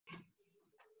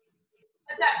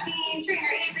up, team?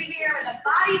 Trainer Avery here with a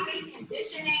Bodyweight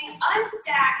Conditioning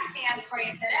Unstacked Hands for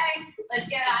you today. Let's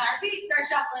get on our feet, start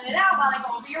shuffling it out while I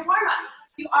go over your warm-up.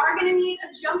 You are going to need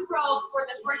a jump rope for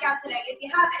this workout today. If you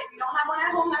have it, if you don't have one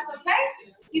at home, that's okay.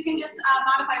 You can just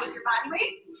modify with your body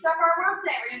weight. So for our warm-up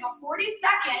today, we're going to go 40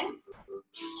 seconds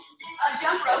of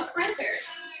jump rope sprinters.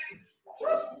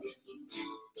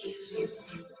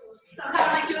 So kind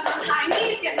of like doing those high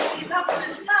knees, get the knees up one at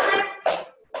a time.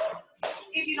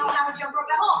 If you don't have a jump rope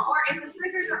at home, or if the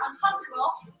sprinters are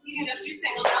uncomfortable, you can just do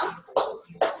single jumps.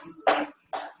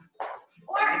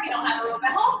 Or if you don't have a rope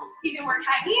at home, you can work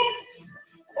high knees,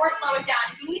 or slow it down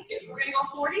if you need to. So we're gonna go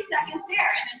 40 seconds there,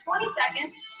 and then 20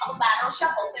 seconds of a lateral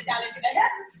shuffle. Sit down into the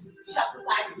hips, shuffle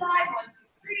side to side, 1,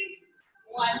 2, 3,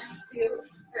 1, 2,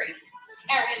 3.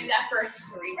 And we're gonna do that for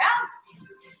 3 rounds.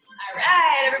 All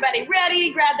right, everybody ready?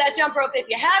 Grab that jump rope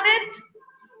if you have it.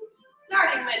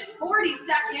 Starting with 40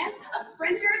 seconds of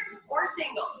sprinters or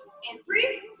singles. In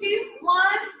 3, 2, 1,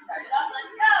 start it up,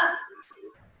 let's go.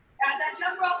 Grab that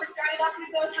jump rope, we're starting off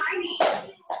with those high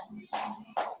knees.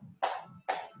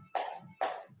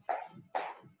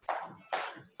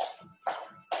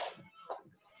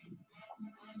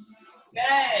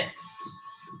 Good.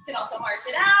 You can also march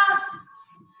it out.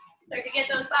 Start to get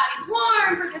those bodies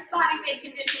warm for this Bodyweight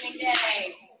Conditioning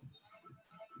day.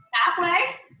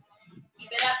 Halfway.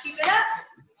 Keep it up, keep it up.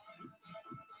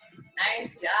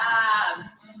 Nice job.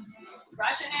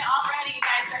 Crushing it already. You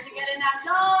guys start to get in that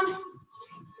zone.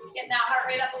 Getting that heart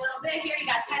rate up a little bit here. You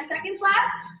got 10 seconds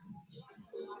left.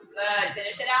 Good.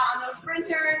 Finish it out on those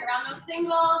sprinters, around those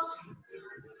singles.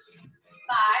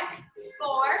 5,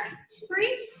 4,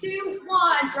 3, 2,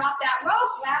 1. Drop that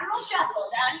rope, lateral shuffle.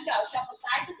 Down you go. Shuffle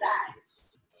side to side.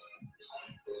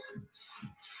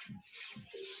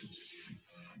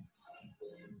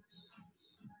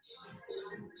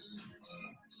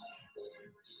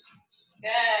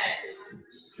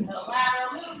 Good. Little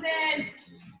lateral movement.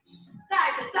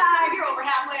 Side to side. You're over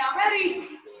halfway already.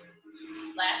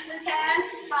 Less than 10.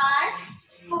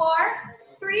 5, 4,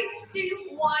 3,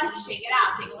 2, 1. Shake it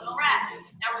out. Take a little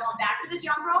rest. Now we're going back to the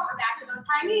jump rope or back to those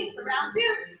high knees for round 2.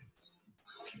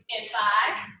 In 5,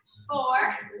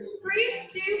 4, 3,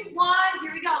 2, 1.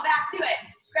 Here we go. Back to it.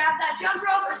 Grab that jump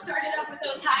rope or start it up with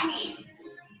those high knees.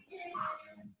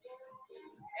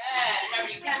 Good.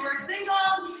 Remember, you can work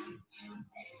singles.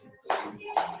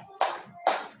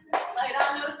 Light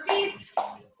on those feet.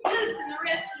 Loosen the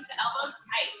wrists. Keep the elbows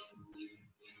tight.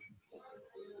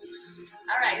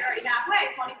 All right, you're already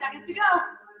halfway. 20 seconds to go.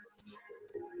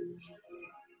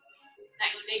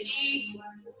 Nice, biggie.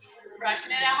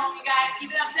 Brushing it at home, you guys.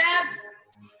 Keep it up, Deb.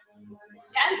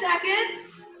 10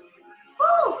 seconds.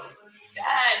 Woo!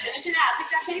 Good. Finish it out. Pick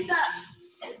that pace up.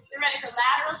 You're ready for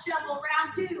lateral shuffle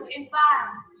round 2 in 5,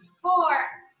 4,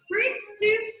 3,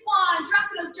 2, 1. Drop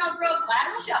those jump ropes.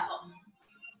 Lateral shuffle.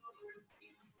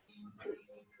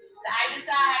 Side to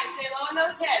side. Stay low in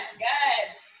those hips. Good.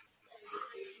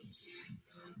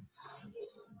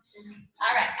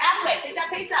 All right, halfway. Pick that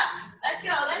pace up. Let's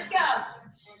go, let's go.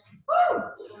 Woo!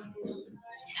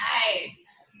 Nice.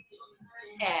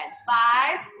 And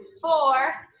 5,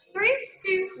 4, 3,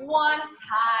 2, 1.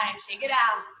 Time. Shake it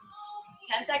out.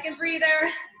 10-second breather.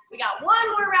 We got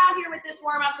one more round here with this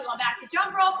warm-up. So going back to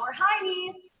jump rope or high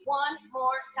knees. One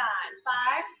more time.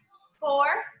 5, 4,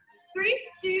 3,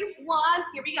 2, 1.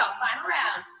 Here we go. Final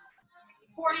round.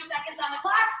 40 seconds on the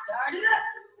clock. Start it up.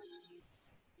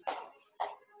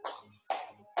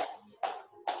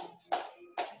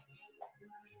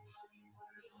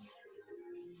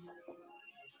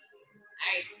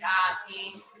 Nice job,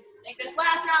 team. Make this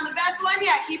last round the best one.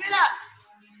 Yeah, keep it up.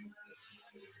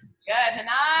 Good,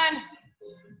 Hanan.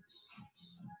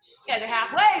 You guys are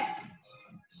halfway.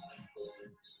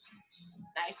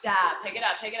 Nice job. Pick it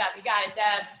up, pick it up. You got it,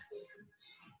 Deb.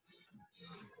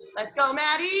 Let's go,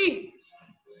 Maddie.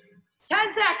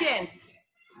 10 seconds.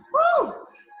 Woo!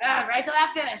 Good, right till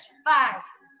that finish. 5,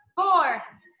 4,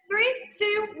 3,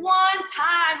 2, 1.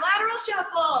 Time. Lateral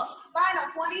shuffle. Final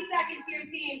 20 seconds here,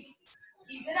 team.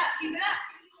 Keep it up, keep it up.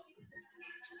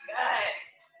 Good.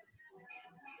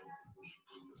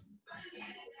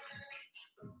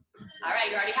 All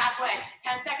right, you're already halfway.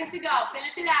 10 seconds to go.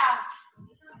 Finish it out.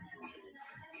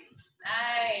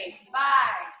 Nice. 5,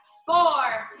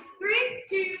 4, 3,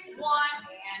 2, 1,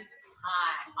 and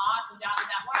time. Awesome job with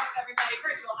that warm-up, everybody.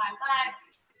 Virtual high fives.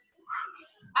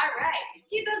 All right.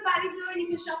 Keep those bodies moving. You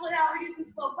can shuffle it out or do some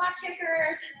slow butt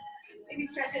kickers. Maybe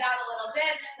stretch it out a little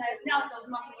bit. Now that those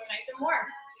muscles are nice and warm.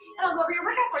 And I'll go over your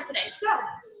workout for today. So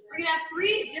we're going to have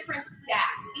 3 different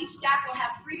stacks. Each stack will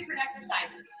have 3 different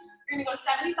exercises. We're going to go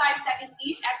 75 seconds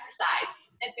each exercise.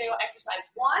 It's going to go exercise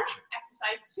 1,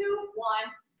 exercise 2, 1,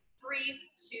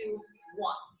 2,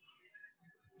 1.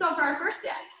 So for our first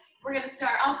set, we're going to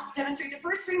start, I'll demonstrate the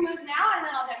first 3 moves now, and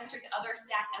then I'll demonstrate the other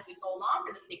stacks as we go along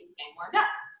for the sake of staying warmed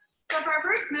up. So for our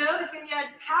first move, it's going to be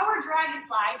a power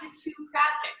dragonfly to 2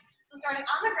 crab kicks. So starting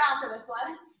on the ground for this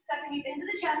one, tuck the knees into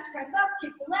the chest, press up,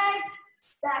 kick the legs,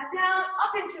 back down,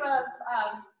 up into a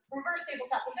reverse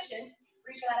tabletop position.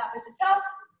 Reach for that opposite toe,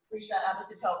 reach for that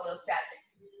opposite toe for those crab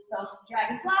kicks. So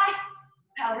dragonfly,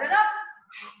 power it up,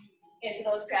 into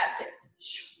those crab kicks.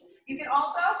 You can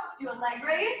also do a leg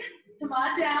raise to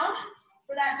mod down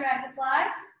for that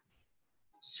dragonfly,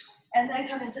 and then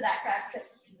come into that crab kick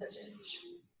position.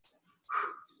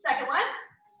 Second one,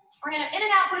 we're gonna in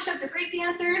and out push up to break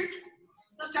dancers.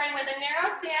 So starting with a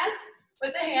narrow stance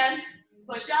with the hands,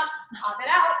 push up, hop it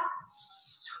out,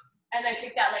 and then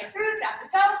kick that leg through, tap the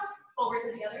toe, over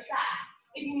to the other side.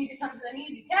 If you need to come to the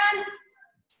knees, you can.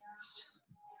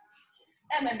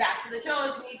 And then back to the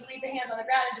toes. You need to leave the hands on the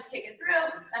ground and just kick it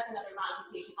through. That's another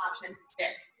modification option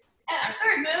there. And our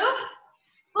third move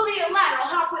will be a lateral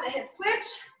hop with a hip switch.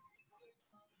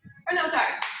 Or no,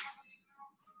 sorry.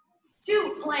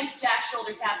 2 plank jack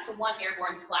shoulder taps to 1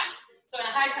 airborne plank. So in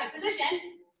a high plank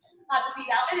position, hop the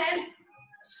feet out and in.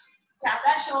 Tap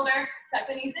that shoulder, tuck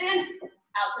the knees in,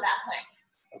 out to that plank.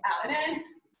 Out and in.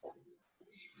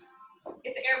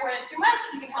 If the airborne is too much,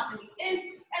 you can hop the knees in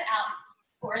and out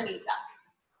for a knee tuck.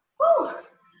 Woo!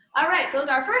 All right, so those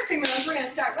are our first 3 moves. We're going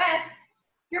to start with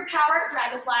your power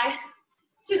dragonfly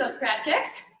to those crab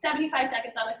kicks. 75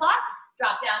 seconds on the clock.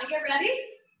 Drop down and get ready.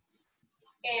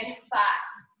 In 5,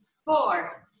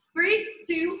 4, 3,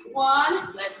 2,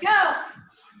 1. Let's go.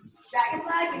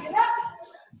 Dragonfly, pick it up.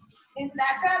 Into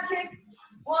that crab kick.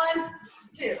 1,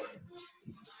 2.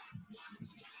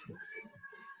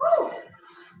 Woo!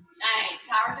 Nice.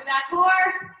 Power through that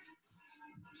core.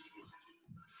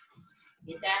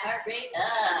 Get that heart rate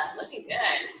up. Looking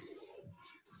good.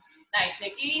 Nice,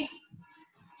 Nikki.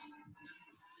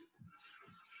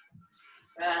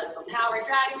 Little power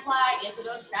dragonfly into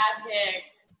those crab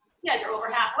kicks. You guys are over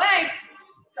halfway.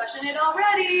 Crushing it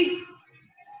already.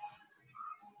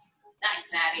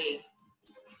 Nice, Maddie.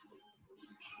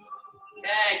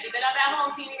 Good. Keep it up at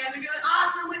home, team. You guys are doing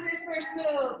awesome with this first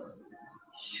move.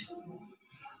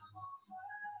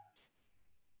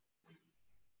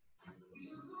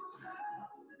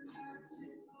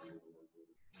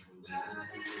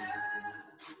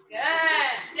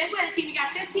 Good. Stick with it, team. You got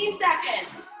 15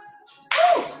 seconds.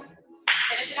 Woo!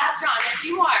 Finish it out strong. A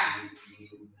few more.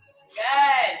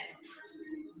 Good.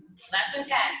 Less than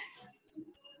 10.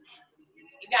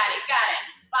 You got it. You got it.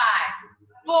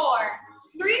 5, 4,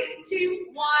 3,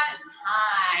 2, 1.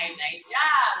 Time. Nice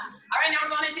job. All right, now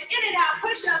we're going into in and out,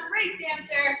 push up, break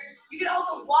dancer. You can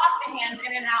also walk the hands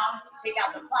in and out. Take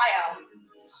out the plyo.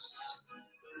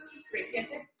 Break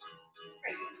dancer.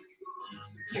 Break dancer.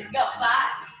 Here we go. 5,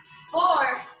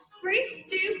 4, 3,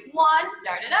 2, 1.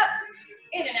 Start it up.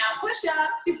 In and out, push up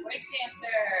to break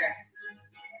dancer.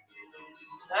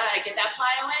 All right, get that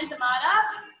plyo in to mod up.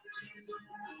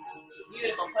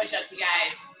 Beautiful push-ups, you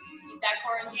guys. Keep that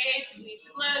core engaged, squeeze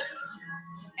the glutes,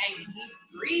 and keep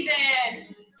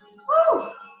breathing.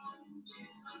 Woo!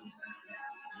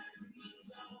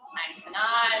 Nice and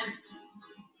on.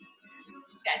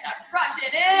 You guys are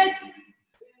crushing it.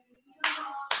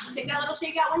 Take that little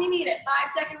shake out when you need it.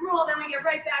 5-second rule, then we get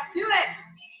right back to it.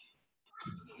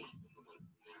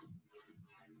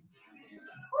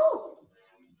 Woo!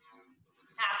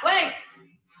 Halfway.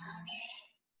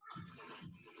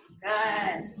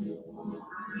 Good.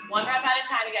 1 rep at a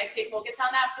time, you guys. Stay focused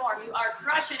on that form. You are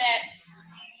crushing it.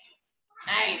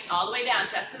 Nice. All the way down,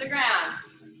 chest to the ground.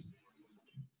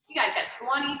 You guys got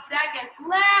 20 seconds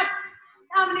left.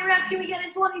 How many reps can we get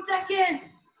in 20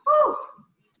 seconds? Woo!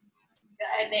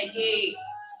 Good, Nikki.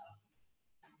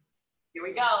 Here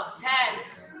we go. 10,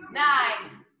 9,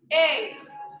 8,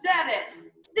 7,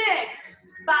 6,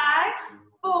 5,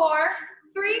 4,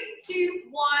 3, 2,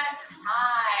 1.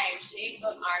 Time. Shake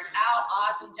those arms out.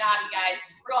 Awesome job, you guys.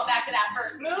 We're going back to that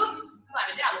first move.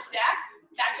 Climbing down the stack.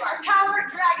 Back to our power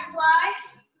dragonfly.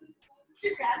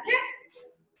 To crab kick.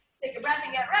 Take a breath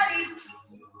and get ready.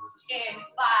 In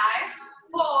 5,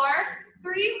 4,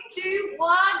 3, 2,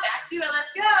 1. Back to it.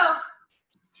 Let's go.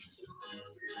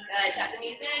 Good. Tuck the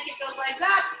knees in. Kick those legs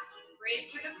up.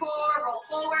 Raise through the core. Roll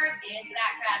forward into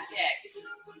that crab kick.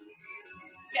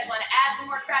 You guys want to add some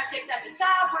more crab kicks at the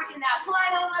top, working that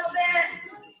plyo a little bit.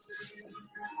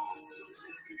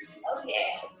 Oh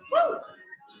yeah. Woo!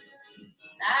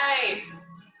 Nice.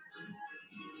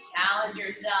 Challenge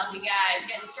yourselves, you guys.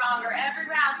 Getting stronger every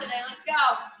round today. Let's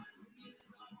go.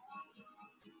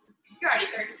 You're already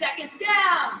 30 seconds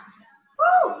down.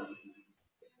 Woo!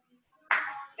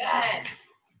 Good.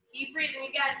 Keep breathing,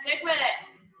 you guys. Stick with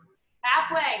it.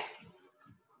 Halfway.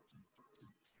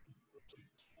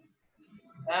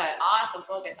 Good. Awesome.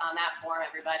 Focus on that form,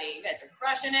 everybody. You guys are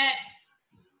crushing it.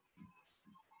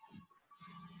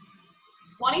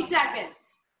 20 seconds.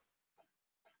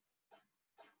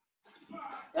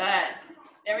 Good.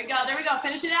 There we go. There we go.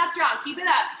 Finish it out strong. Keep it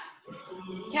up.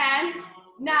 10,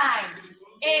 9,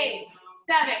 8,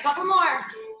 7. Couple more.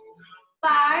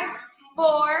 5,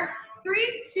 4,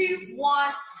 3, 2,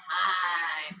 1.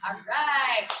 Time. All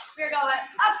right. We're going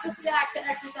up the stack to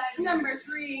exercise number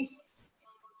 3.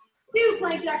 2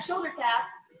 plank jack shoulder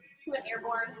taps to an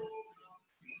airborne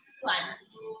climber.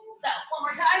 So one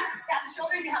more time. Tap the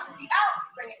shoulders. You have the feet out.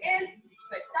 Bring it in.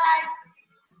 Switch sides.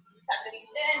 Tap the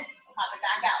knees in. Pop it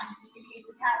back out. If you need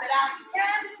to tap it out, you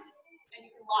can. And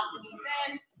you can lock the knees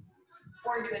in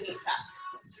or do a knee tuck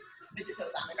with your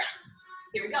toes on the ground.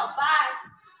 Here we go. 5,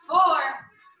 4,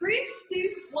 3,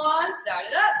 2, 1.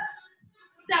 Start it up.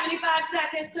 75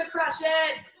 seconds to crush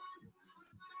it.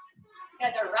 You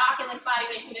guys are rocking this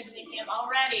bodyweight conditioning camp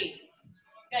already.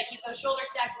 You gotta keep those shoulders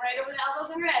stacked right over the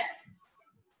elbows and wrists.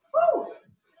 Woo!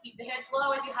 Keep the hips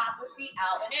low as you hop those feet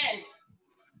out and in.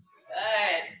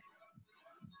 Good.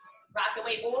 Rock the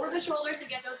weight over the shoulders to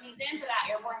get those knees in for that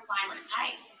airborne climber.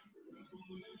 Nice.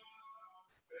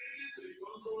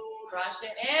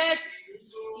 Crushing it.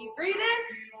 Keep breathing.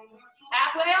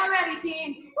 Halfway already,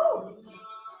 team. Woo!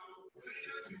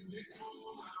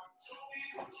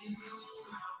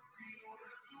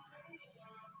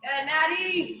 Good,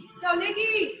 Maddie. Let's go,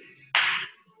 Nikki.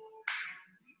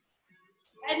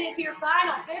 Heading into your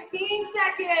final 15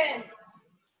 seconds.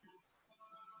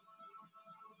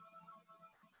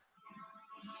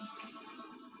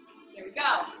 Here we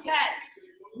go. 10,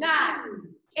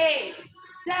 9, 8,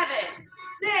 7,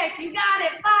 6. You got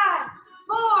it. 5,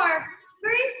 4,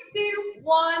 3, 2,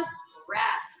 1.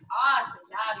 Rest. Awesome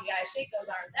job, you guys. Shake those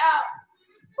arms out.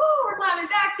 Woo, we're climbing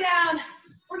back down.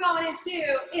 We're going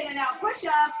into in and out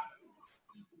push-up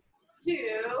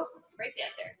to break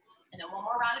dancer. And then one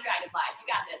more round of dragonflies. You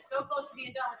got this. So close to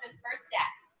being done with this first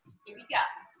stack. Here we go.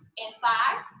 In 5,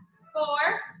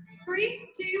 4,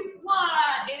 3, 2,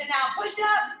 1. In and out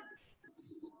push-up.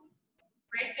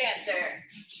 Break dancer.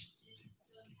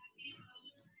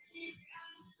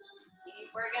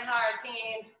 Keep working hard,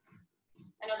 team.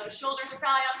 I know those shoulders are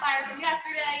probably on fire from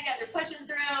yesterday. You guys are pushing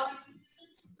through.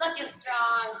 Looking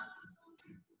strong.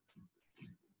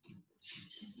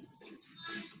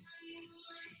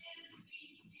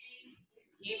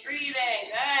 Keep breathing.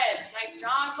 Good. Nice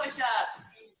strong push-ups.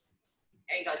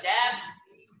 There you go, Deb.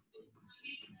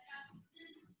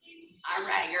 All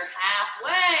right, you're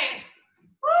halfway.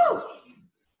 Woo!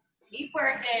 Keep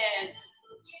working.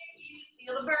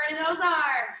 Feel the burn in those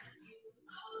arms.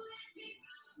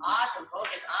 Awesome.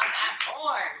 Focus on that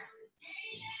form.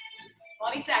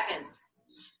 20 seconds.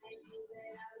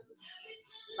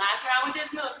 Last round with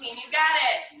this move, team. You got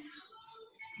it.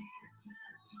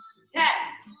 10,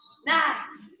 9,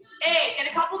 8.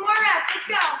 Get a couple more reps. Let's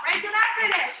go. Right to that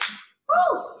finish.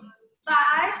 Woo!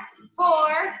 5,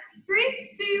 4,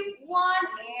 3, 2, 1,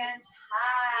 and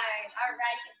time. All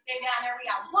right, you can stay down there. We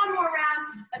got one more round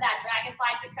of that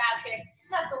dragonfly to crab kick.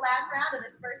 That's the last round of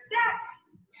this first stack.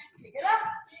 Pick it up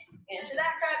into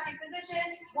that crab kick position.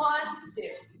 1, 2,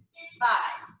 5,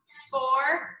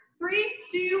 4, 3,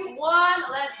 2, 1.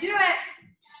 Let's do it.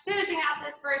 Finishing out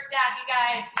this first stack, you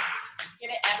guys. Give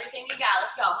it everything you got.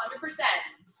 Let's go. 100%.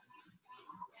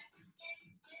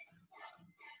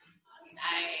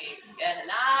 Nice. Good and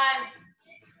on.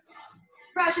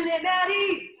 Crushing it,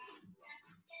 Maddie.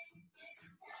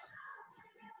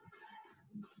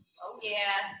 Oh,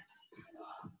 yeah.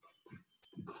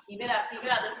 Keep it up. Keep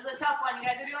it up. This is a tough one. You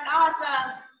guys are doing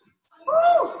awesome.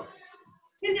 Woo!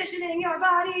 Conditioning your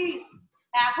body.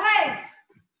 Halfway.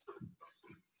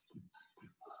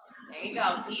 There you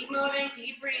go. Keep moving.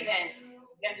 Keep breathing.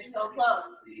 You guys are so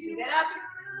close. Keep it up.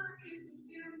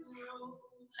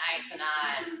 Nice and on.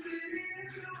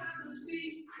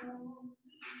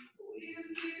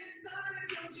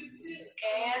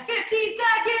 And 15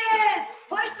 seconds.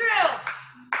 Push through.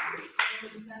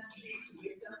 Good.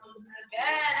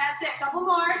 That's it. Couple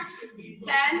more. 10,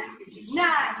 9,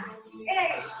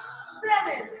 8,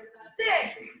 7,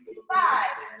 6, 5,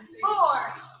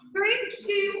 4, 3,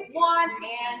 2, 1,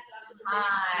 and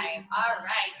time. All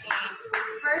right, team.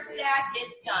 First stack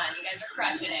is done. You guys are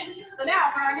crushing it. So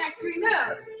now for our next 3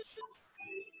 moves.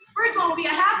 First one will be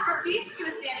a half burpee to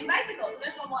a standing bicycle. So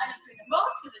this one will end up doing the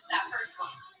most because it's that first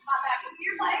one. Pop back into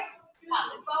your plank.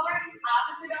 Pop it forward.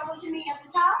 Opposite elbow to knee at the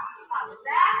top. Pop it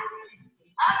back.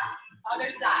 Up.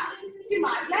 Other side. 2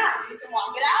 miles down. You can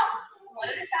walk it out. One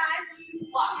at a time.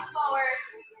 Walk it forward.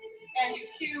 and do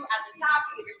 2 at the top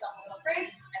to give yourself a little break,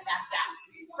 and back down.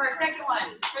 For our second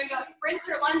one, we're gonna go sprint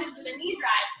or lunge into the knee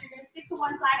drive. So you're gonna stick to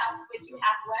one side, I'll switch you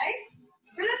halfway.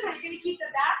 For this one, you're gonna keep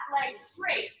the back leg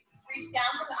straight. Reach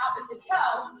down from the opposite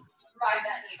toe, drive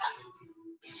that knee up.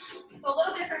 So a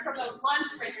little different from those lunge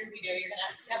sprinters we do. You're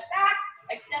gonna step back,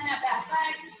 extend that back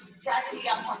leg, drive the knee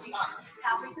up, pump the arms.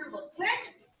 Halfway through, we'll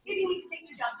switch. If you need to take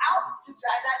the jump out, just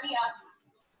drive that knee up,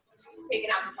 take it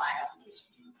out and fly up.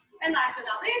 And last but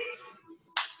not least,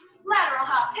 lateral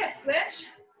hop hip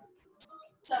switch.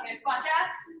 So I'm gonna squat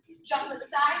down, jump to the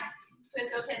side,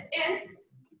 twist those hips in,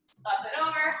 up and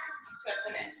over, twist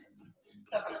them in.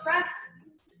 So from the front,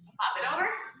 hop it over,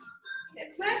 hip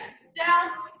switch,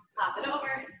 down, hop it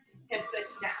over, hip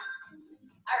switch, down.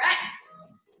 All right,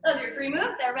 those are your 3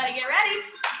 moves. Everybody get ready.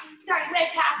 Starting leg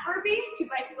half burpee, 2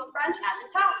 bicycle crunch at the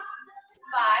top.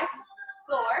 5,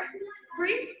 4,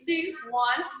 3, 2,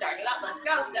 1. Start it up. Let's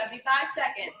go. 75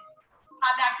 seconds.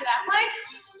 Hop back to that plank.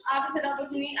 Opposite elbow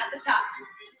to knee at the top.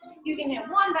 You can hit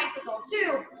 1 bicycle,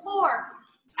 2, 4.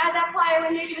 Add that plyo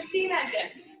and maybe the steam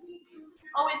engine.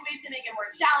 Always ways to make it more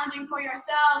challenging for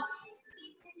yourself.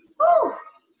 Woo!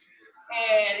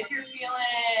 And if you're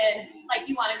feeling like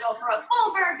you want to go for a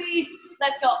full burpee,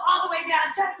 let's go all the way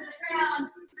down, chest to the ground.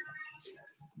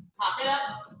 Hop it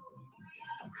up.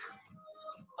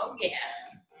 Oh yeah.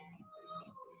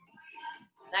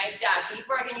 Nice job. Keep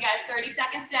working, you guys. 30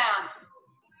 seconds down.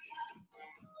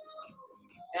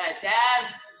 Good, Deb.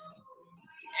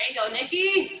 There you go,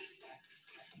 Nikki.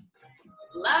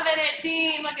 Loving it,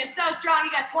 team. Looking so strong.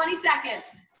 You got 20 seconds.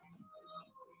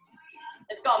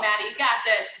 Let's go, Maddie. You got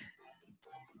this.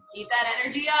 Keep that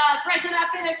energy up. Right to that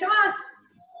finish. Come on.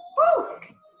 Woo.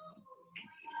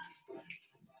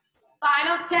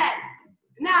 Final 10,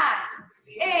 9,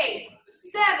 8,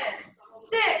 7,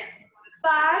 6,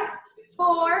 5,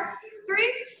 4,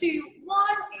 3, 2, 1,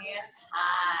 and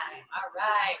time. All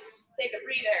right. Take a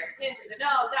breather. Into the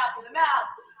nose, out to the mouth.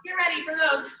 Get ready for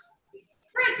those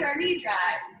sprinter knee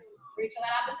drives. Reach on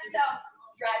that opposite toe.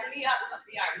 Drive the knee up, plus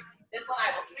the arms. This one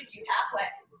I will switch you halfway.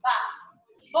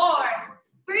 5, 4,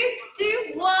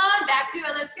 3, 2, 1. Back to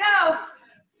it. Let's go.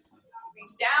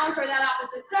 Reach down toward that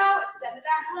opposite toe. Extend the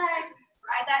back leg.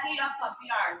 Ride that knee up, pump the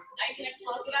arms. Nice and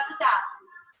explosive at the top.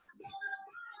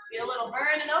 Feel a little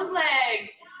burn in those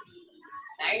legs.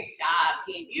 Nice job,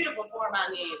 team. Beautiful form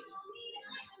on these.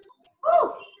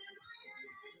 Woo!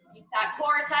 Keep that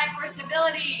core tight for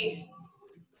stability.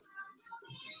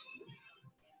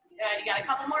 Good, you got a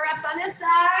couple more reps on this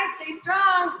side. Stay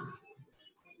strong.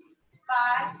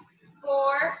 5,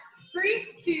 4, 3,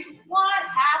 2, 1.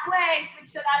 Halfway.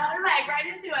 Switch to that other leg. Right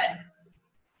into it.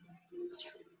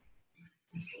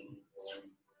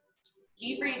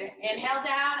 Keep breathing. Inhale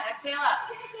down. Exhale up.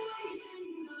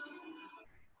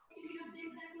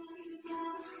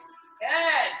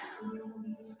 Good.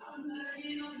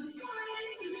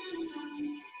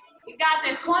 You got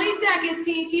this. 20 seconds,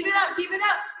 team. Keep it up. Keep it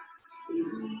up.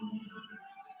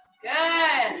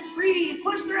 Good. Breathe.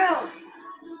 Push through.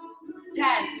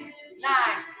 10,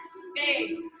 9,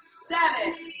 8,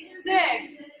 7,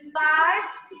 6, 5,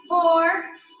 4,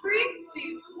 3,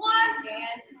 2, 1,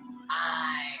 and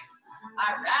time.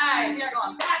 All right, we are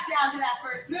going back down to that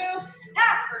first move.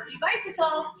 Half burpee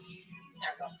bicycle.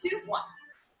 There we go. 2, 1.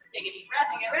 Take a deep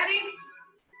breath and get ready.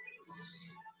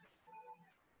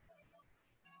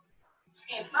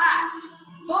 And 5,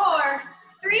 4,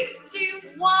 3,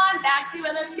 2, 1. Back to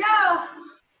it. Let's go.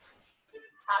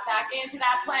 Hop back into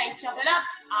that plank. Jump it up.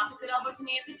 Opposite elbow to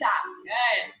knee at the top.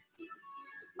 Good.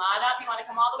 Come on up. You want to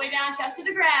come all the way down, chest to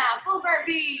the ground. Full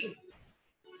burpee.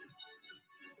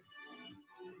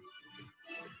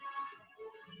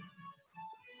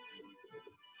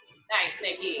 Nice,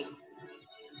 Nikki.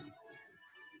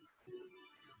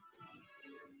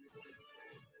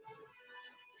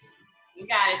 You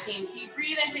got it, team. Keep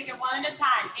breathing. Take it one at a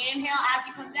time. Inhale as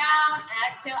you come down.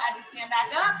 Exhale as you stand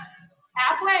back up.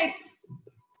 Halfway.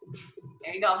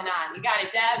 There you go, Hanan. You got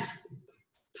it, Deb.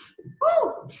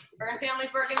 Woo! Burn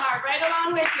family's working hard. Right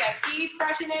along with you. Keep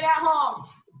crushing it at home.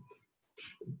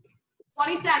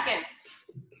 20 seconds.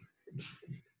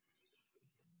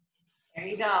 There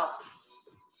you go.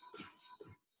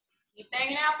 Keep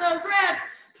banging out those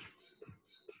reps.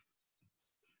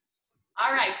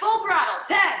 All right, full throttle.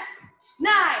 10,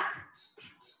 9.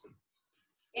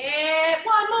 And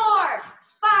one more.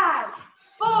 5,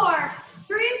 4,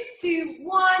 3, 2,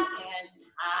 1, and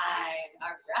time. All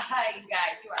right, you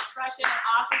guys, you are crushing it.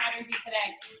 Awesome energy today.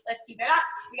 Let's keep it up.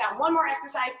 We got one more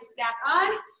exercise to stack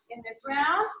on in this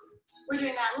round. We're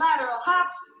doing that lateral hop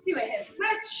to a hip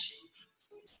switch.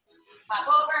 Hop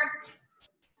over,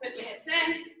 twist the hips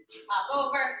in, hop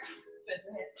over, twist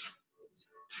the hips.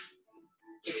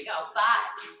 Here we go.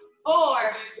 5,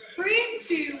 4, 3,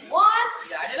 2, 1.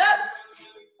 Start it up.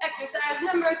 Exercise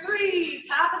number 3,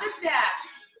 top of the stack.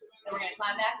 And we're gonna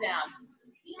climb back down.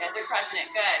 You guys are crushing it,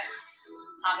 good.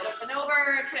 Hop it up and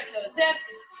over, twist those hips.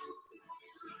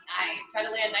 Nice, try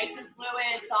to land nice and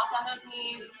fluid, soft on those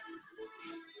knees.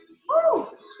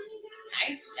 Woo!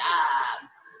 Nice job.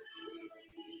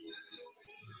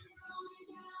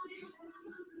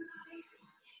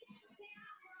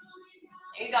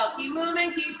 There you go, keep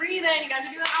moving, keep breathing. You guys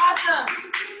are doing awesome.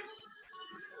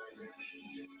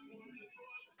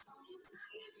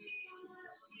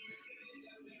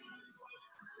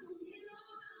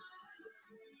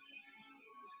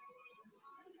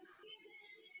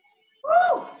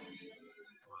 Woo!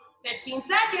 15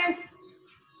 seconds.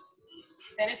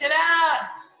 Finish it out.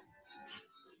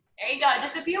 There you go,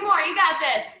 just a few more, you got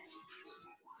this.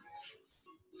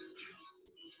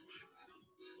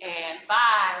 And 5,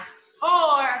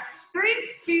 4,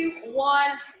 3, 2, 1,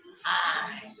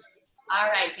 time. All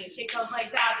right, so you shake those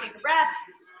legs out, take a breath.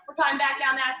 We're coming back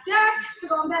down that stack, so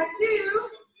going back to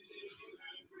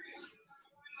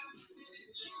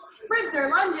sprinter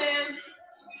lunges.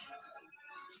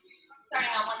 Starting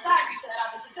on one side, reach that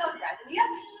opposite toe, grab the knee up.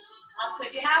 I'll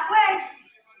switch you halfway.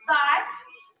 5,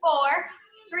 4,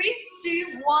 3,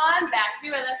 2, 1, back to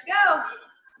it, let's go.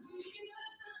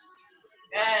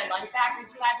 Good, lunge back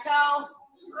into that toe.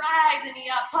 Drag the knee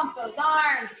up, pump those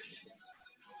arms.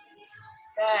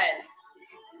 Good.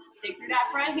 Dig through that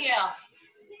front heel.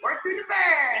 Work through the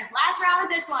burn. Last round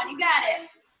with this one, you got it.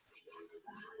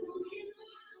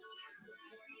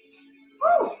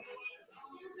 Woo!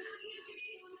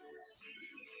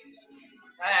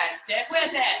 Good, stick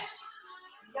with it.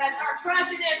 You guys are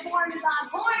crushing it, form is on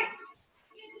point.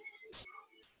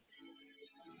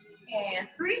 And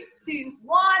 3, 2,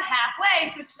 1,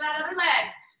 halfway, switch to that other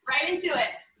leg. Right into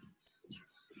it.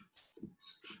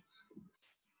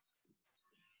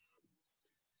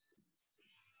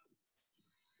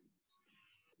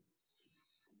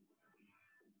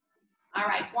 All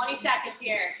right, 20 seconds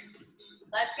here.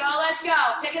 Let's go, let's go.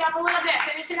 Pick it up a little bit,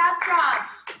 finish it out strong.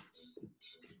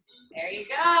 There you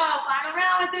go, final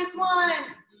round with this one.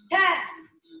 10,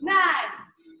 9,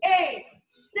 8,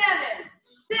 7,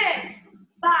 6,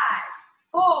 5,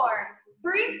 4,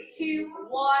 3, 2,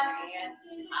 1, and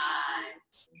time.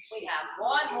 We have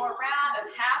one more round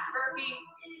of half burpee,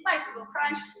 bicycle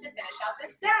crunch to finish out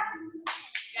this stack. You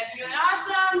guys are doing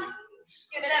awesome.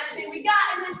 Give it everything we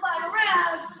got in this final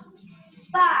round.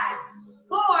 5,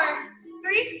 4,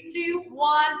 3, 2,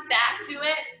 1, back to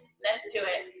it. Let's do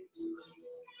it.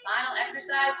 Final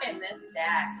exercise in this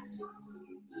stack.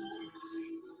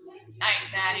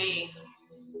 Nice, Addie.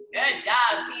 Good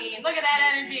job, team. Look at that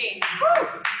energy. Woo!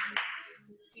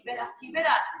 Keep it up, keep it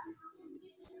up.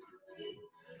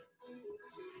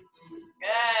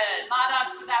 Good. Mod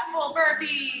ups for that full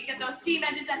burpee. Get those steam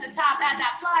engines at the top. Add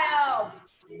that plyo.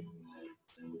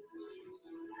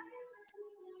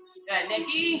 Good,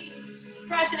 Nikki.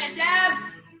 Crushing it, Deb.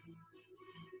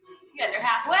 You guys are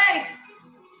halfway.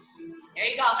 There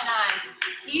you go, Manai.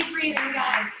 Keep breathing,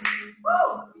 guys.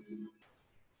 Woo!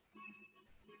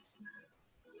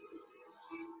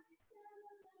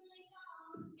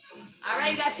 All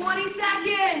right, you got 20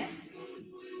 seconds.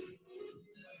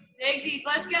 Dig deep,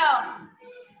 let's go.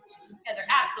 You guys are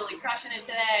absolutely crushing it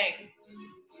today.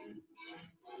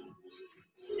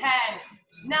 10,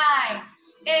 9,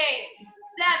 8,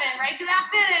 7, right to that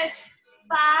finish.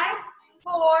 5,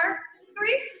 4,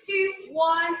 3, 2,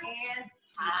 1, and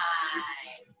time.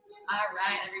 All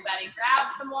right, everybody, grab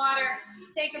some water,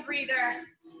 take a breather,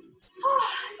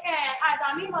 and eyes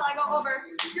on me while I go over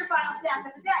your final stack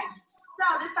of the day. So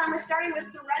this time we're starting with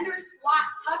surrender squat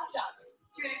tuck jumps.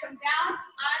 You're gonna come down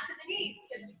onto the knees,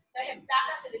 the hips back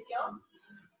up to the heels.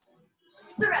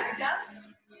 Surrender jump,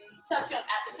 tuck jump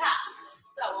at the top.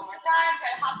 So one more time,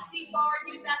 try to hop the feet forward,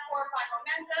 use that core, find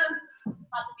momentum.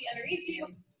 Hop the feet underneath you,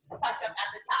 tuck jump at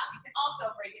the top. You can also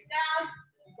break it down,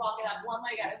 walk it up one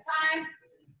leg at a time.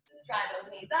 Drive those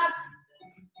knees up.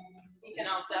 You can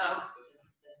also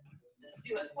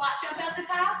do a squat jump at the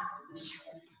top.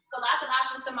 So lots of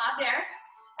options to mod there.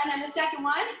 And then the second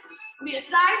one will be a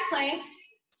side plank,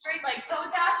 straight leg toe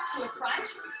tap to a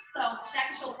crunch. So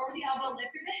stack the shoulder over the elbow,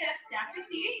 lift through the hips, stack your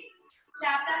feet,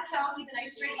 tap that toe, keep a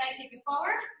nice straight leg, kick it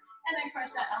forward, and then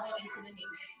crunch that elbow into the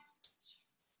knee.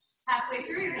 Halfway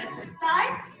through, you're gonna switch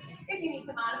sides. If you need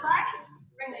to modify,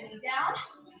 bring the knee down,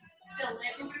 still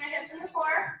lifting through the hips and the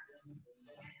core.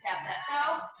 Tap that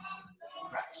toe,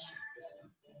 crunch.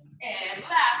 And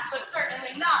last but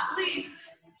certainly not least,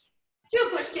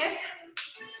 2 push kicks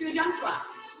to a jump squat.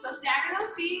 So stagger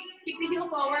those feet, kick the heel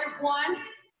forward, 1,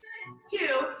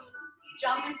 2,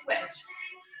 jump and switch.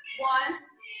 1,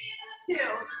 2,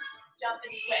 jump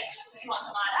and switch. If you want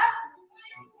to line up,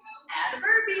 add a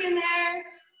burpee in there.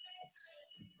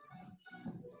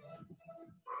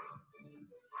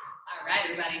 All right,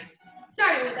 everybody.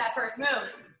 Starting with that first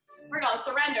move. We're going to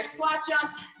surrender squat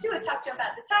jumps to a tuck jump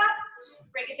at the top.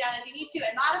 Break it down as you need to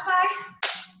and modify.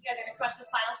 You guys are going to crush this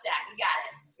final stack. You got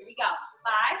it. Here we go.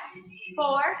 5,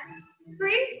 4,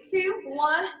 3, 2,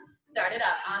 1. Start it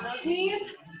up. On those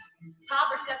knees.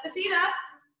 Hop or step the feet up.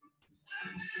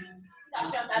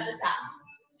 Tuck jump at the top.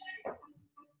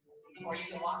 Or you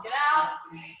can walk it out.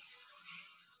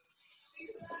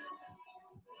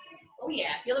 Oh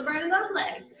yeah, feel the burn in those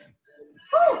legs.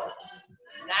 Woo!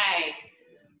 Nice.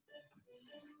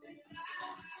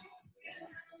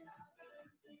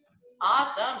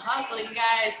 Awesome hustle, you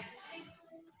guys.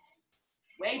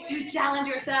 Way to challenge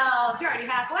yourselves. You're already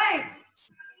halfway.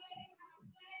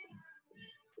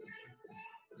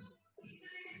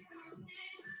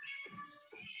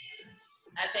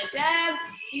 That's it, Deb.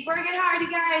 Keep working hard,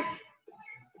 you guys.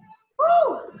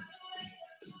 Woo!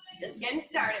 Just getting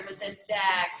started with this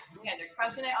stack. You guys are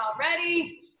crushing it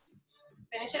already.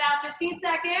 Finish it out 15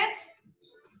 seconds.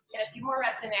 Get a few more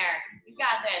reps in there. You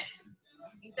got this.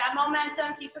 Use that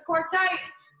momentum. Keep the core tight.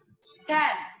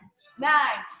 10,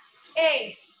 9,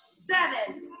 8, 7,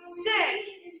 6,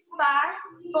 5,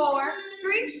 4,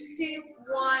 3, 2,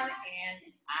 1, and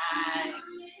 5.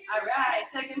 All right,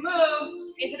 second move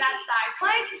into that side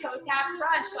plank, toe tap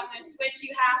crunch. So I'm going to switch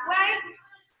you halfway.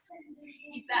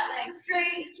 Keep that leg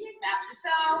straight, tap the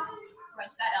toe,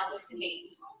 crunch that elbow to knee.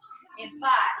 In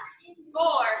 5,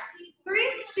 4,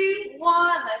 3, 2,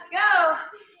 1, let's go.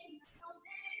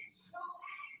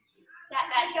 Tap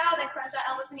that toe, then crunch that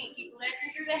elbow to knee. Keep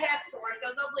lifting through the hips to work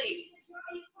those obliques.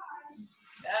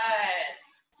 Good.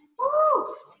 Woo!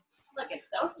 Looking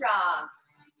so strong.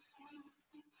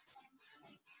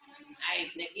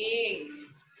 Nice, Nikki.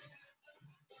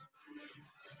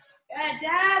 Good,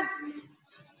 Deb.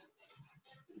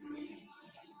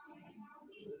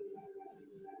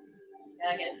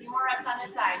 Good, get a few more reps on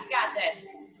this side. You got this.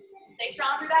 Stay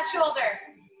strong through that shoulder.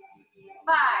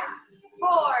 5,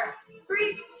 4,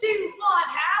 3, 2, 1.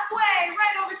 Halfway,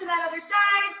 right over to that other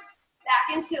side. Back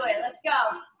into it. Let's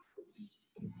go.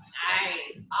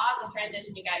 Nice. Awesome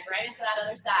transition, you guys. Right into that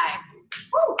other side.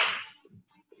 Woo!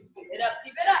 Keep it up,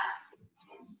 keep it up.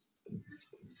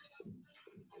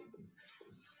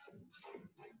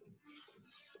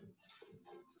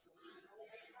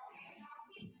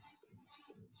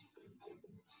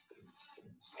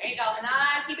 There you go,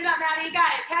 Hanan. Keep it up, Maddie. You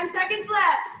got it. 10 seconds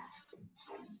left.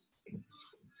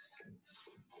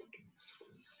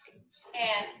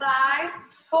 And 5,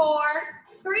 4,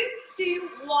 3, 2,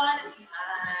 1. Time.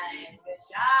 Good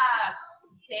job.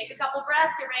 Take a couple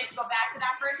breaths. Get ready to go back to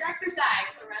that first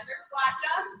exercise. Surrender squat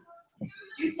jumps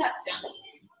to tuck jump.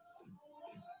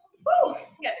 Woo!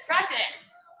 You guys are crushing it.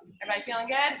 Everybody feeling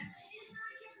good?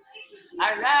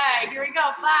 All right. Here we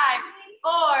go. 5,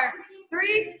 4,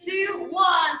 3, 2,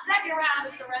 1. Second round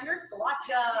of surrender squat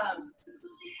jumps.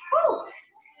 Woo!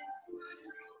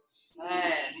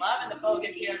 Good. Loving the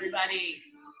focus here, everybody.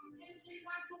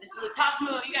 This is a tough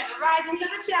move. You guys are rising to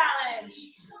the challenge.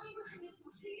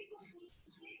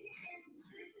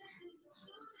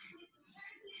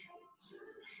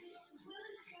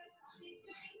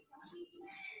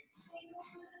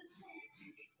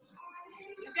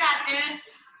 You got this.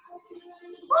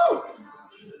 Woo!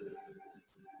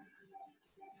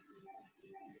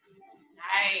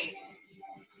 Nice.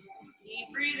 Keep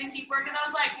breathing, keep working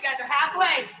those legs. You guys are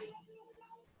halfway.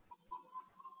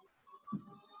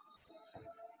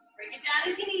 Break it down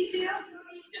if you need to.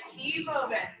 Just keep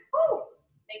moving. Woo!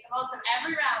 Make the most of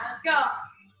every round. Let's go.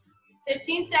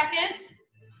 15 seconds.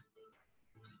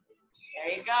 There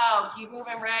you go. Keep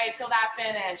moving right till that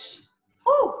finish.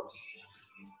 Woo!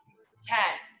 10,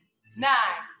 9,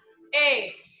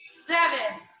 8,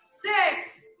 7,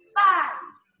 6, 5,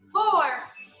 4,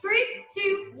 3,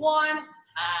 2, 1. Time.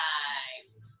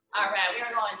 All right, we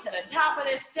are going to the top of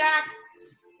this stack.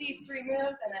 These 3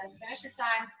 moves, and then finish your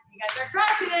time. You guys are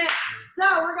crushing it.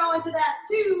 So we're going to that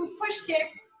 2 push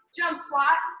kick, jump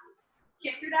squat.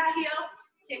 Kick through that heel,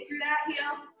 kick through that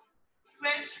heel.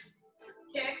 Switch,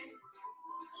 kick,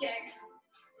 kick,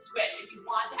 switch. If you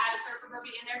want to add a surfer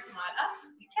burpee in there to mod up,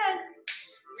 you can.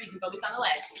 Or you can focus on the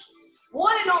legs.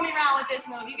 One and only round with this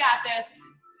move. You got this.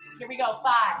 Here we go.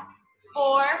 5,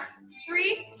 4,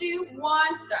 3, 2,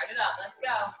 1. Start it up. Let's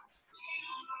go.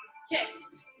 Kick,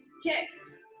 kick,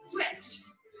 switch.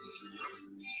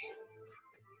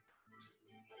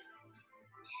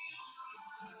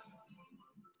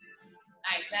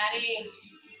 Nice, Maddie.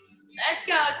 Let's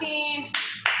go, team.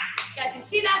 You guys can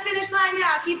see that finish line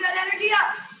now. Keep that energy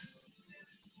up.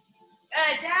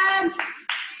 Good, down.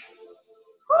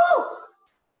 Woo!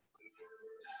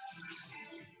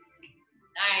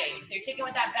 Nice. So you're kicking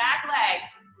with that back leg.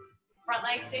 Front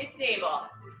leg stays stable.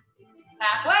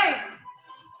 Halfway.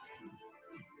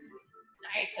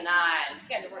 Nice and on. You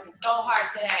guys are working so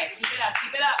hard today. Keep it up,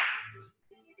 keep it up.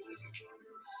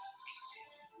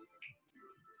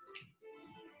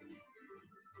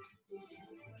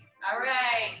 All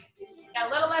right. Got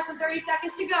a little less than 30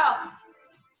 seconds to go.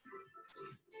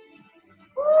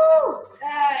 Woo!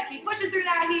 Good. Keep pushing through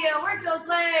that heel. Work those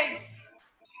legs.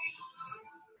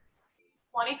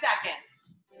 20 seconds.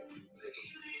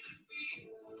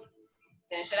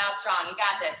 Finish it out strong. You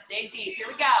got this. Dig deep. Here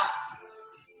we go.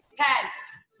 10,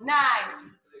 9,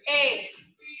 8,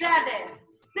 7,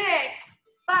 6,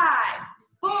 5,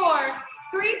 4,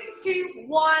 3, 2,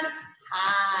 1.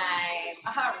 Time.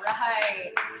 All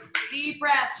right. Deep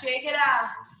breaths. Shake it out.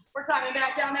 We're climbing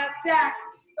back down that stack.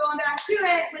 Going back to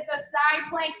it with a side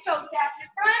plank toe tap to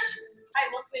crunch. I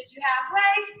will switch you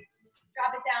halfway.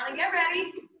 Drop it down and get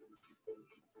ready.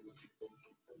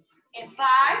 In 5,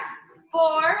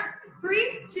 4,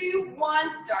 3, 2,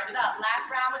 1. Start it up. Last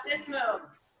round with this move.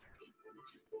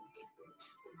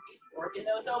 Working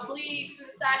those obliques through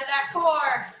the side of that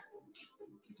core.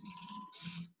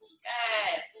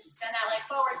 Good. Send that leg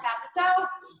forward, tap the toe,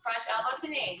 crunch elbow to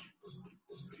knee.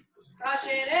 Crush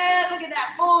it in. Look at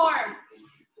that form.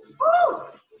 Woo!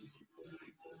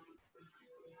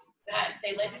 Good.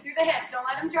 Stay lifted through the hips. Don't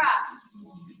let them drop.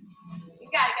 You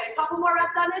got it. Got a couple more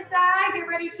reps on this side. Get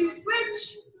ready to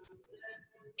switch.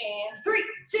 And 3,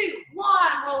 2,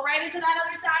 1. Roll right into that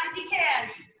other side if you can.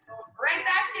 Right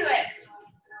back to it.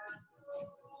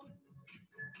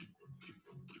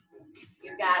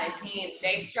 You got it, team.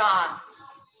 Stay strong.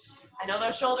 I know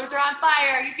those shoulders are on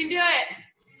fire. You can do it.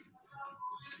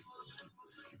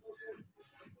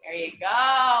 There you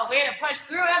go. Way to push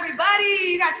through, everybody.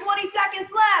 You got 20 seconds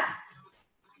left.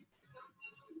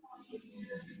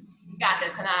 You got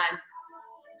this, Hanan.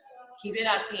 Keep it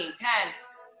up, team. 10,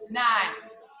 9,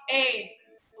 8,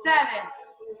 7,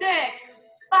 6,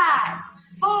 5,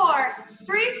 4,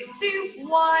 3, 2,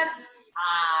 1.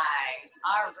 Time.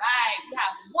 All right. You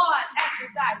have one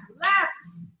exercise left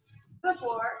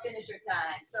before finisher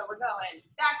time. So we're going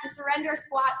back to surrender,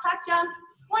 squat, tuck jumps.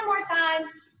 One more time.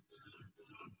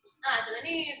 Onto the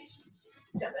knees.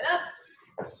 Jump it up.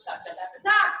 Tuck jump at the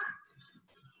top.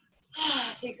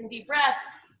 Take some deep breaths.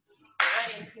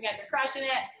 Get ready. You guys are crushing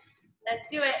it. Let's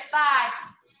do it. 5,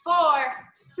 4,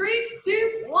 3,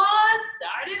 2, 1.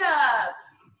 Start it up.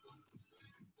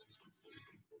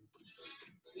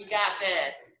 You got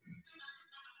this.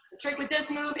 The trick with this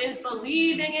move is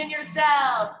believing in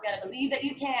yourself. You gotta believe that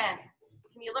you can.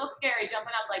 It can be a little scary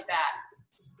jumping up like that.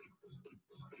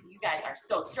 You guys are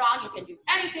so strong. You can do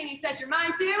anything you set your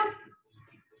mind to.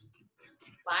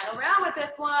 Final round with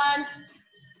this one.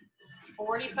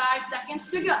 45 seconds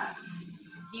to go.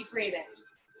 Keep breathing.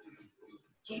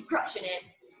 Keep crushing it.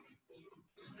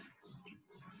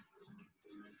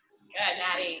 Good,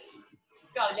 Maddie.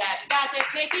 Let's go, Dad. You got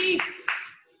this, Nikki.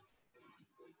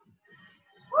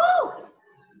 Woo!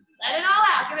 Let it all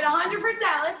out. Give it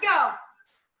 100%. Let's go.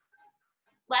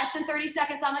 Less than 30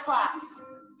 seconds on the clock.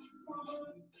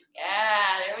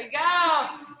 Yeah, there we go.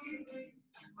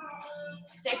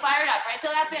 Stay fired up right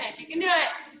till that finish. You can do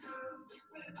it.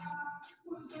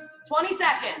 20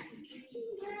 seconds.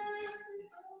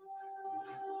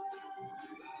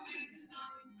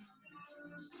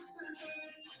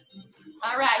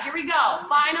 All right, here we go.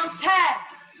 Final 10,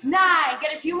 9.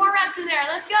 Get a few more reps in there.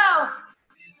 Let's go.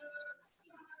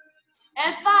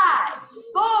 And 5,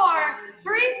 4,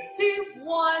 3, 2,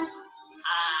 1. Time.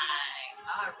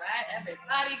 All right,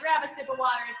 everybody, grab a sip of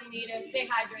water if you need it. Stay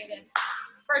hydrated.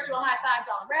 Virtual high fives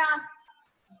all around.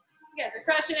 You guys are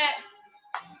crushing it.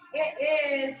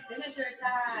 It is finisher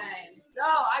time. So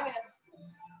I'm gonna,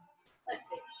 let's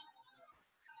see.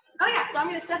 Oh yeah, so I'm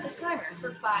gonna set the timer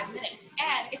for 5 minutes.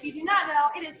 And if you do not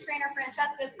know, it is trainer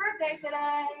Francesca's birthday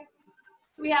today.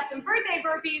 So we have some birthday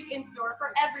burpees in store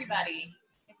for everybody.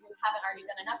 If you haven't already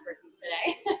done enough burpees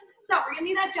today. So we're gonna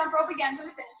need that jump rope again for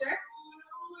the finisher.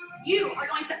 You are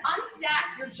going to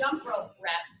unstack your jump rope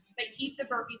reps, but keep the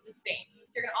burpees the same.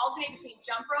 So you're gonna alternate between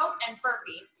jump rope and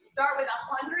burpee. Start with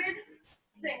 100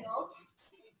 singles.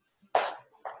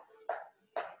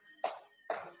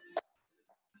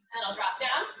 And I'll drop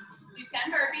down, do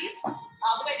 10 burpees,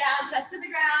 all the way down, chest to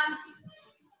the ground,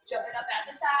 jump it up at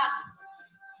the top.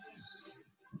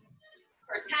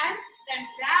 For 10, then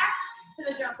back to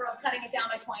the jump rope, cutting it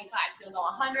down by 25. So you'll go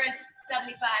 100,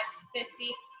 75,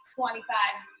 50, 25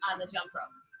 on the jump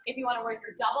rope. If you want to work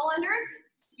your double unders,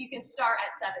 you can start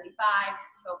at 75,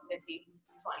 go 50,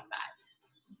 25.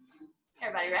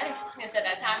 Everybody ready? I'm gonna set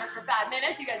that timer for 5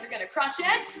 minutes. You guys are gonna crush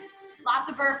it. Lots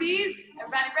of burpees.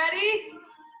 Everybody ready?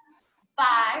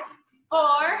 5,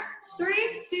 4,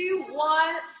 3, 2,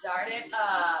 1. Start it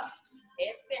up.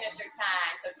 It's finisher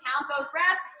time. So count those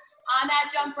reps on that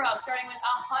jump rope, starting with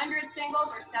 100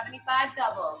 singles or 75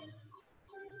 doubles.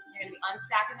 You're gonna be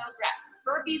unstacking those reps.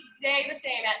 Burpees stay the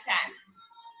same at 10.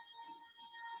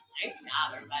 Nice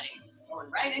job, everybody. Going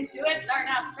right into it, starting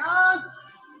out strong.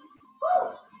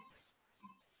 Woo.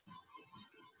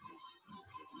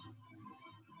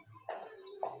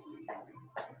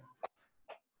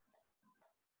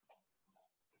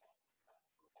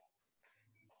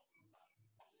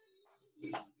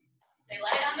 Stay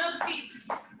light on those feet.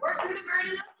 Work through the burn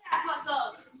in those calf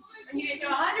muscles. When you get to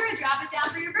 100, drop it down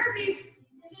for your burpees.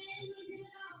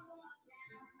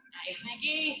 Nice,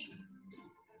 Nikki.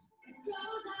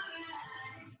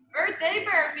 Birthday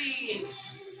burpees.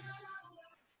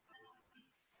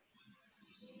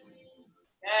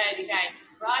 Good, you guys.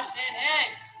 Crushing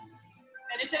it.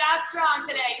 Finish it out strong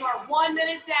today. You are 1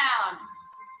 minute down.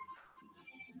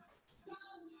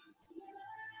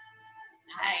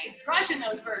 Nice. Crushing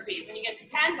those burpees. When you get to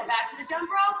 10, go back to the jump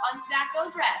rope. Unstack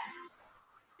those reps.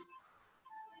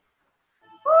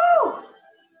 Woo!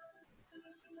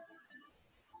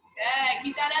 Good.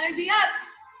 Keep that energy up.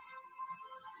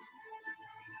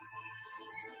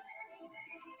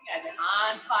 You guys are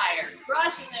on fire.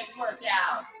 Crushing this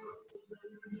workout.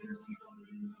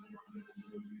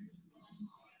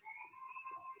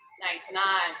 Nice and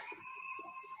on.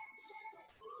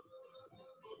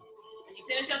 When you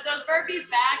finish up those burpees,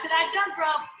 back to that jump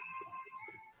rope.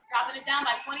 Dropping it down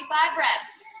by 25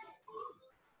 reps.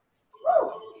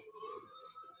 Woo!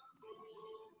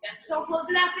 Get so close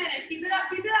to that finish. Keep it up,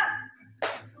 keep it up.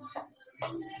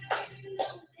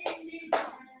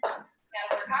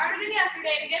 Gotta work harder than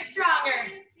yesterday to get stronger.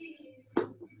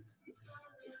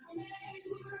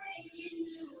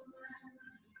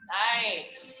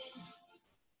 Nice.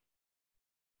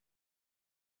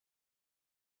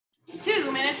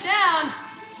 2 minutes down.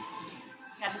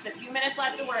 Got just a few minutes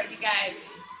left to work, you guys.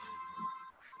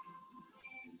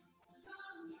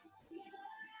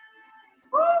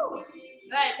 Woo!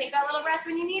 Good. Take that little rest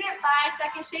when you need it.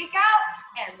 5-second shake out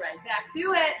and right back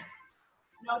to it.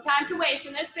 No time to waste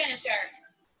in this finisher.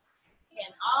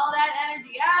 Getting all that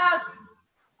energy out.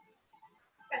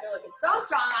 You guys are looking so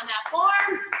strong on that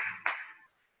form.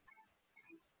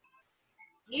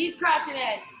 Keep crushing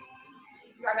it.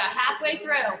 You're about halfway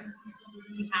through.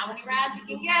 How many rounds you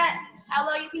can get, how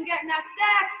low you can get in that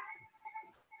stack.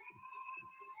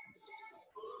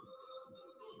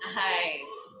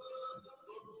 Nice.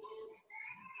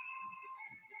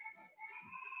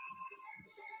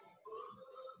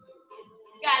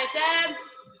 Got it, Deb.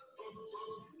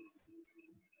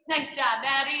 Nice job,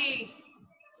 Maddie.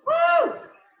 Woo!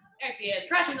 There she is,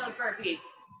 crushing those burpees.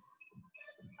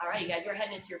 All right, you guys, we're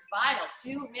heading into your final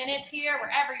 2 minutes here,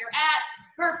 wherever you're at.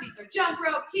 Burpees or jump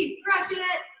rope, keep crushing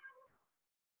it.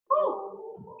 Woo!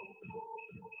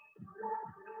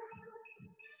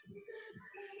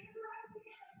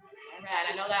 All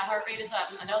right, I know that heart rate is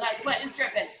up. I know that sweat is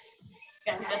dripping.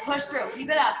 You guys are gonna push through, keep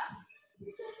it up.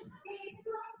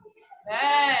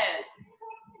 Good.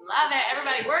 Love it,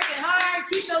 everybody working hard.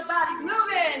 Keep those bodies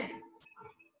moving.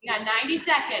 You got 90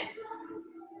 seconds.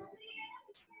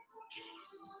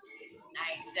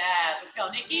 Nice job. Let's go,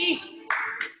 Nikki.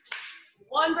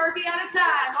 1 burpee at a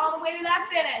time, all the way to that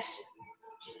finish.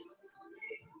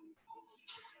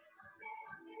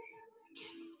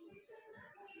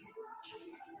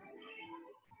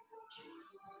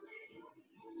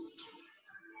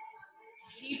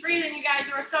 Keep breathing, you guys.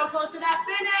 You are so close to that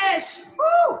finish.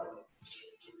 Woo!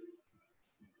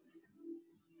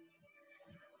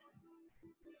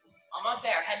 Almost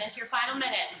there. Heading into your final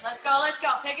minute. Let's go, let's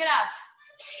go. Pick it up.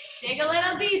 Dig a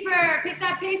little deeper. Pick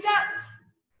that pace up.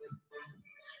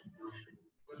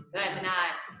 Good,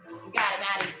 Hanai. You got it,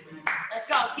 Maddie. Let's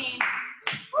go, team.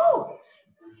 Woo!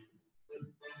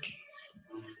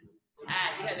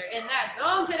 Yes, you guys are in that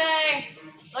zone today.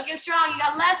 Looking strong. You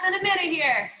got less than a minute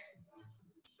here.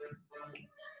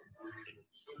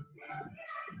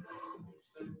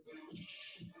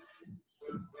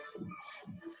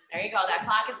 There you go. That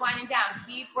clock is winding down.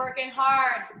 Keep working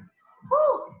hard.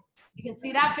 Woo! You can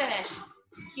see that finish.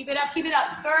 Keep it up, keep it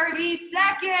up. 30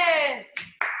 seconds.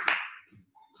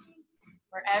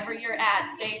 Wherever you're at,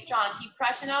 stay strong. Keep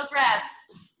crushing those reps.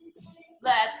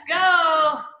 Let's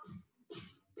go.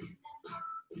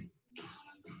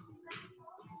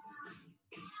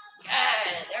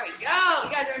 Good. There we go. You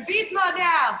guys are in beast mode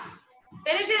now.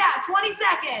 Finish it out, 20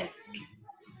 seconds.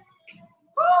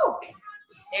 Woo!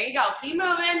 There you go, keep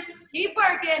moving, keep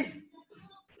working.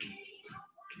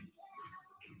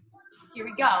 Here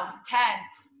we go, 10,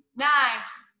 9,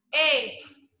 8,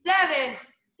 7,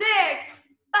 6,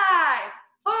 5,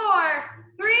 4,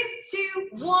 3, 2,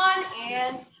 1,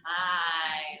 and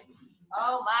time.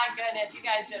 Oh my goodness, you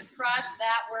guys just crushed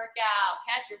that workout.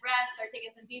 Catch your breath, start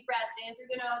taking some deep breaths, in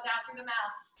through the nose, out through the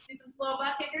mouth. Do some slow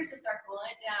butt kickers to start cooling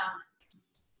it down.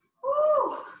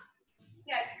 Woo! You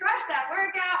guys crushed that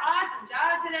workout. Awesome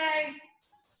job today.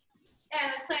 And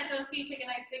let's plant those feet, take a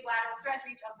nice big lateral stretch,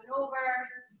 reach up and over.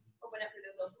 Open up through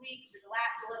those obliques,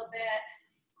 relax a little bit.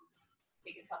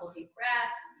 Take a couple deep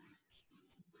breaths.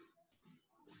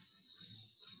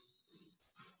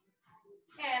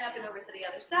 And up and over to the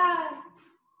other side.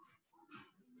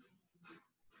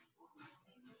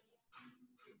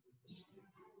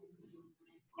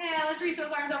 And let's reach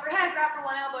those arms overhead, grab for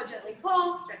one elbow, gently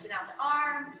pull, stretching out the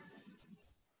arms.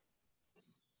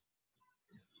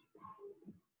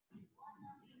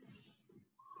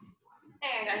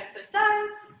 And go ahead, switch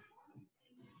sides.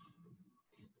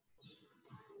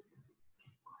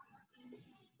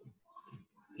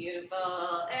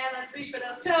 Beautiful. And let's reach for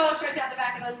those toes, stretch out the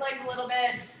back of those legs a little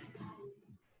bit.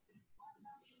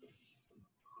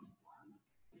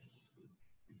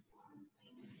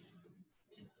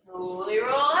 Slowly roll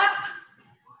up.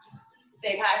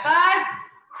 Big high five.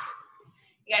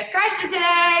 You guys crushed it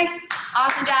today.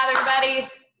 Awesome job, everybody.